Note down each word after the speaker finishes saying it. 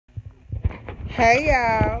Hey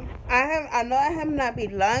y'all, I know I have not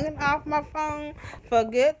been logging off my phone for a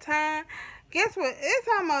good time. Guess what? It's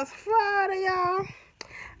almost Friday, y'all.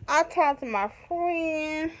 I talked to my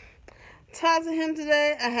friend, talked to him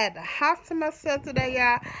today. I had the house to myself today,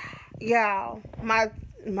 y'all. Y'all, my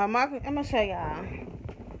mom. I'm gonna show y'all.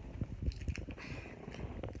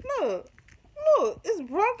 Look, it's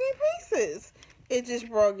broke in pieces. It just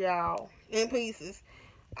broke, y'all, in pieces.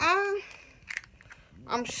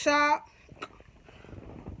 I'm shocked,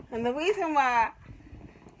 and the reason why.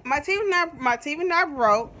 My TV not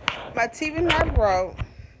broke. My TV not broke.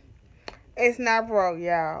 It's not broke,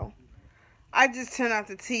 y'all. I just turned off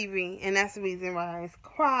the TV, and that's the reason why it's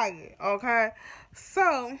quiet. Okay,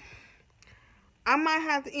 so I might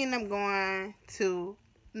have to end up going to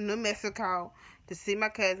New Mexico to see my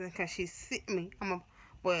cousin because she's sick. I'm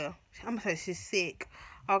gonna say she's sick.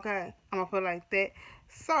 Okay, I'm gonna put it like that.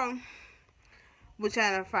 So, which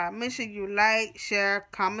channel 5. Make sure you like, share,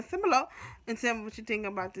 comment down below, and tell me what you think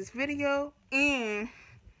about this video. And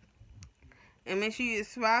make sure you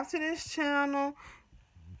subscribe to this channel.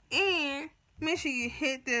 And make sure you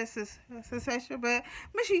hit the subscribe bell.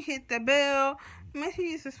 Make sure you hit the bell. Make sure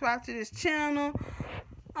you subscribe to this channel.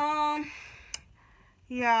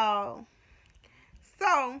 Y'all.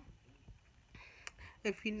 So,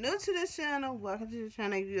 if you're new to this channel, welcome to the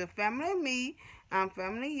channel. If you're a family of me, I'm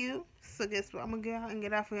family of you. So guess what? I'm gonna get out and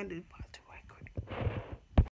get off here and do